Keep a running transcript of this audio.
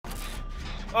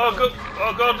Oh god,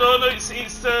 no, it's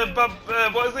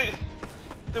what is it?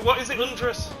 What is it,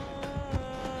 Huntress?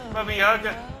 Baba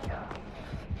Yaga.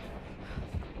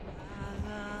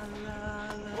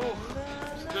 Oh,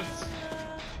 it's good.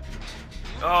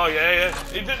 Oh yeah.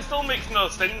 It still makes no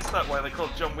sense that way they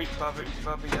called John Wick Baba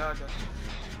Yaga.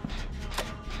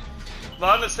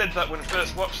 Lana said that when I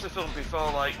first watched the film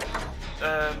before, like,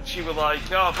 she was like,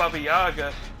 oh, Baba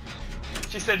Yaga.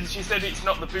 She said it's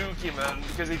not the boogeyman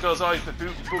because he goes, oh, it's the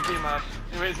boogeyman.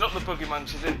 Anyway, it's not the boogeyman.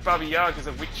 She said Baba Yaga's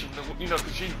a witch, you know,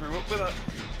 because she grew up with that.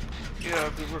 You know,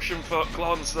 the Russian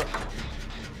folklore and stuff.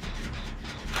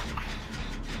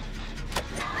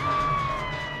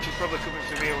 She's probably coming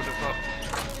for me, I would have thought.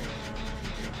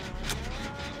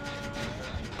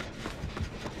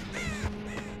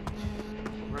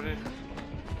 Running.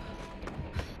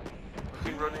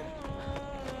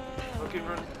 Fucking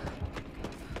running.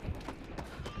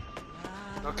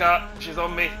 Okay, she's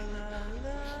on me.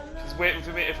 She's waiting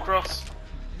for me to cross.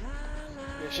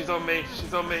 Yeah, she's on me.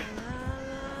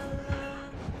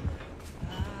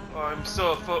 Oh, I'm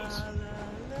so fucked.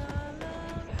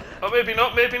 Oh, maybe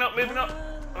not.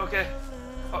 Okay.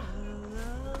 Oh,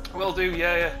 will do,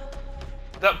 yeah.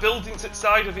 That building to the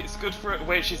side of it's good for it.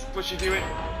 Wait, what's she doing?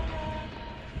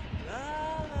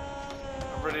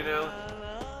 I'm running early.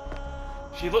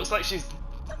 She looks like she's...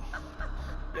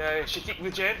 Yeah, she kicked the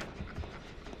gen.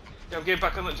 Yeah, I'm getting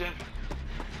back on that gen.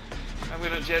 I'm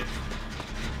going on gen.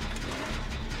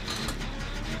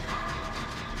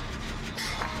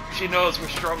 She knows we're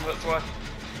strong, that's why.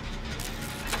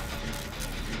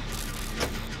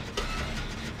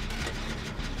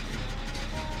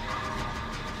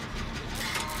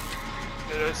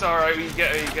 No, it's alright, you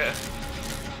get her.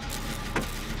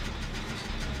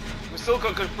 We've still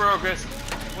got good progress.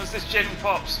 Once this gen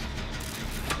pops.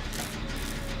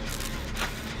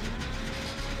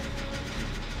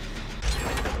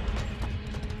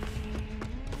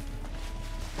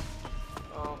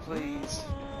 Oh, please.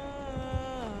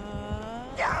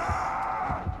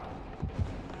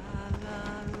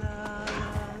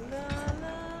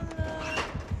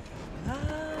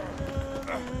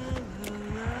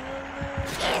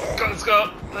 Let's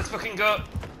go. Let's fucking go.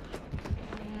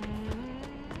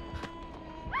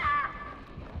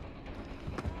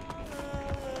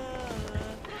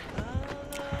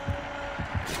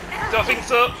 Don't think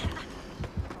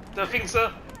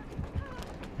so.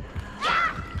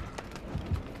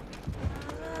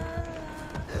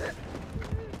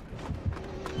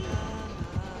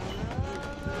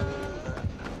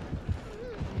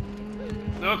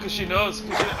 No, because she knows.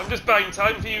 I'm just buying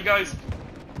time for you guys.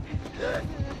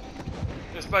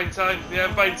 Just buying time. Yeah,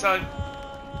 I'm buying time.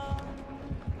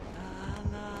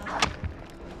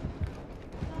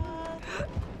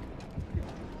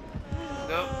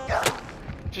 No.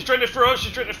 She's trying to throw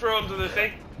under the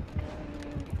thing.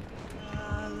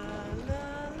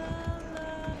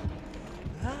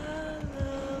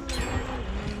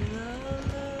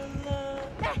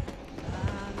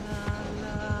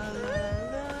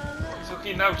 It's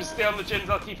okay now, just stay on the gens,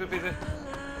 I'll keep her busy.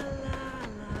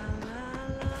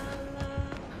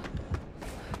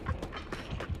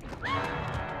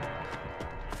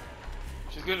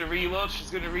 She's going to reload.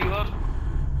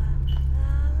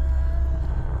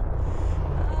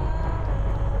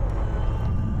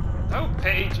 How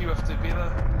petty do you have to be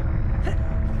there?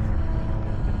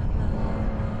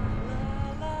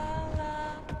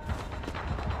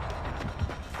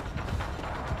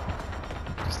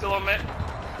 Still on me.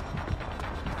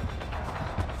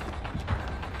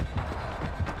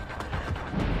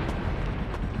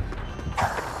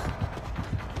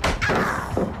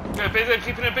 Busy, I'm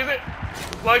keeping her busy.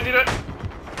 Blinded her.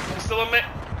 She's still on me.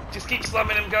 Just keep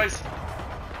slamming him, guys.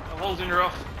 I'm holding her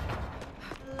off.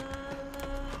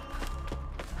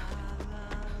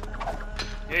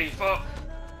 Yeah, you fought.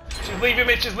 She's leaving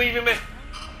me,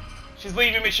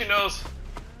 she knows.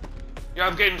 Yeah,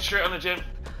 I'm getting straight on the gym.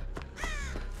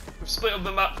 We've split up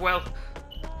the map well.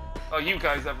 Oh, you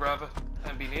guys have rather. I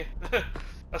haven't been here.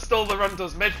 I stole the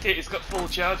Rando's medkit, it's got full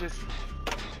charges.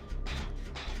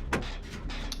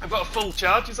 I've got full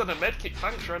charges on a medkit,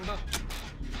 thanks Rando.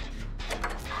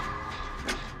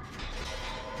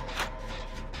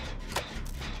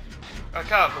 I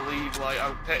can't believe like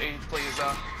how petty players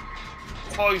are.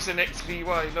 Poison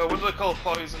XVY, no, what do they call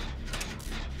poison?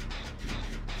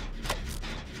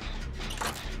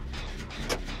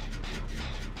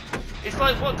 It's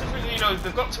like, what different, you know,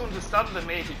 they've got to understand they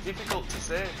made it difficult to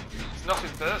say. It's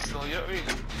nothing personal, you know what I mean?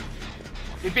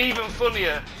 It'd be even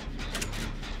funnier.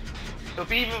 It'll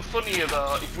be even funnier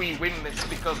though if we win this,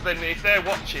 because then if they're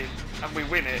watching and we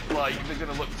win it, like, they're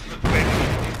gonna look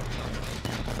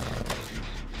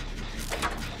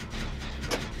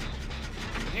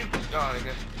Oh, there you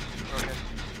go. Okay.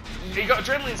 You got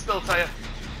adrenaline still, Tyre?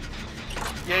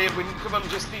 Yeah, yeah, come on,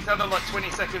 just need to have like 20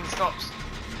 seconds tops.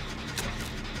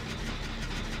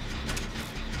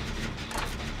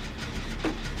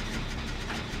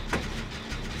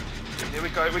 Yeah, we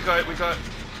got it, we got it, we got it.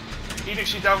 Even if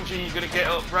she's down, G, you're gonna get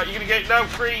up. Right, you're gonna get it now.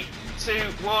 3, 2,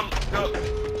 1, go.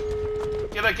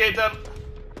 Get that gate down.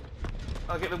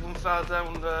 I'll get the one far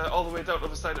down, all the way down to the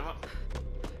other side of the map.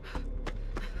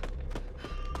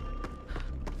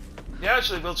 Yeah,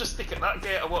 actually, we'll just stick at that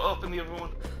gate. I won't open the other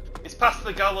one. It's past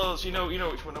the gallows. You know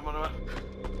which one I'm on about.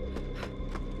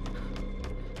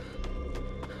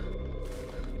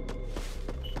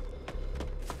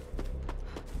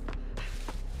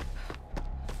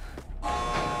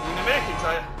 You gonna make it,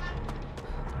 Tyre?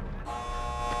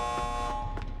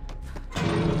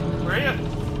 Where are you?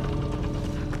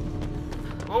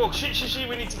 Oh shit!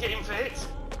 We need to get him for hits.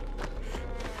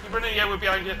 You running? Yeah, we're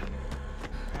behind you.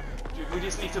 We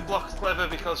just need to block Clever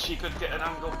because she could get an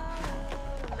angle.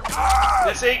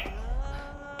 Let's see.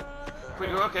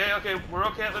 Okay, we're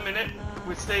okay at the minute.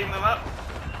 We're staying the map.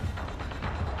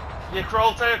 Yeah,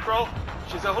 crawl, Tyre, crawl.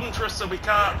 She's a Huntress, so we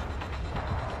can't.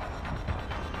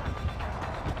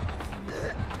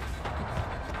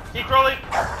 Keep crawling.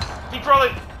 Keep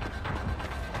crawling.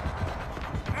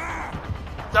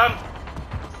 Damn.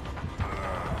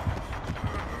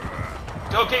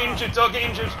 Don't get injured, don't get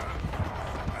injured.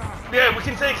 Yeah, we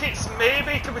can take hits,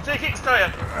 maybe. Can we take hits,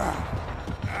 Tyre?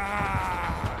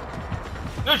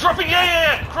 No, dropping,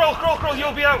 yeah. Crawl,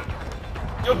 you'll be out.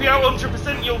 You'll be out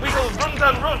 100%, you'll wiggle. Run,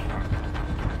 Dan, run.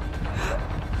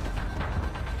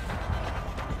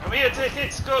 I'm here, take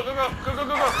hits. Go.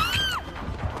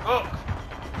 Oh.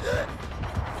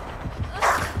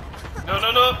 No.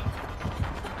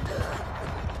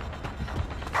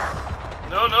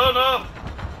 No.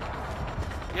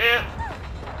 Yeah.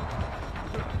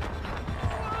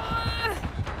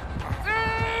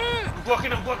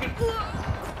 I'm blocking.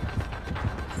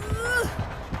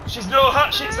 She's no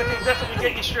hatchets, I can definitely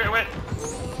get you straight away.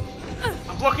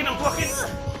 I'm blocking. Come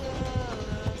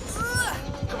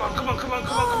on.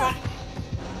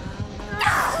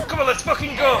 Come on, let's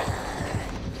fucking go.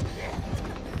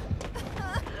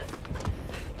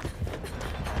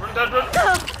 Run, Dad, run.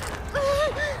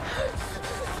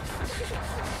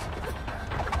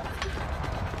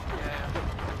 Yeah.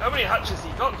 How many hatches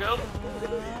you got, girl?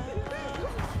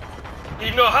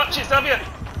 You've no hatchets, have you?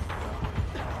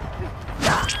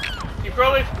 Keep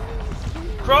crawling.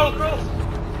 Crawl.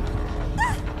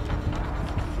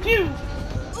 Phew.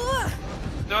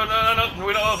 No,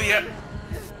 we're not over yet.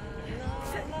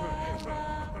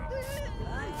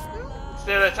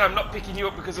 Stay there, Ty. I'm not picking you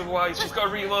up because otherwise she's got to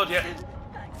reload yet.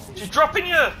 She's dropping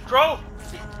you. Crawl.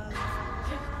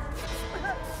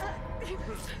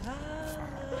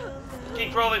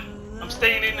 Keep crawling. I'm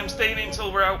staying in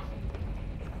until we're out.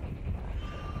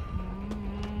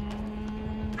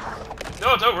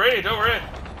 No, don't worry.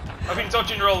 I've been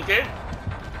dodging her all game.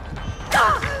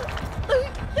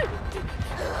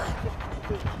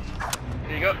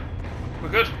 There you go. We're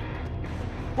good.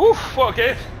 Woof, what a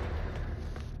game.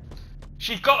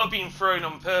 She's got to have been thrown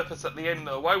on purpose at the end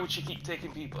though. Why would she keep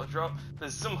taking people to drop?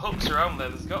 There's some hooks around there,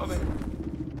 there's got to be.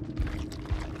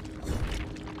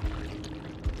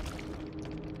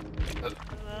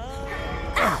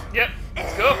 Yep,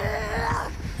 let's go.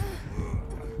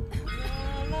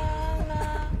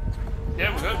 Yeah,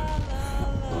 we're good.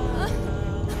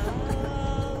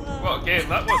 What a game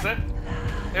that was, eh?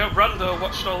 I hope Rando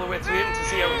watched all the way to him to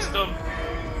see how it's done.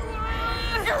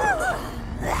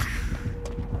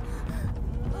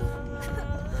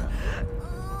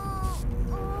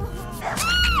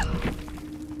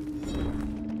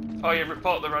 Oh yeah,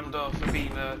 report the Rando for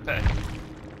being petty.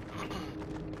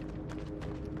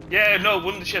 Yeah, no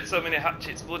wonder she had so many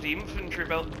hatchets. Bloody infantry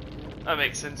belt. That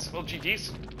makes sense. Well,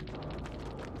 GG's.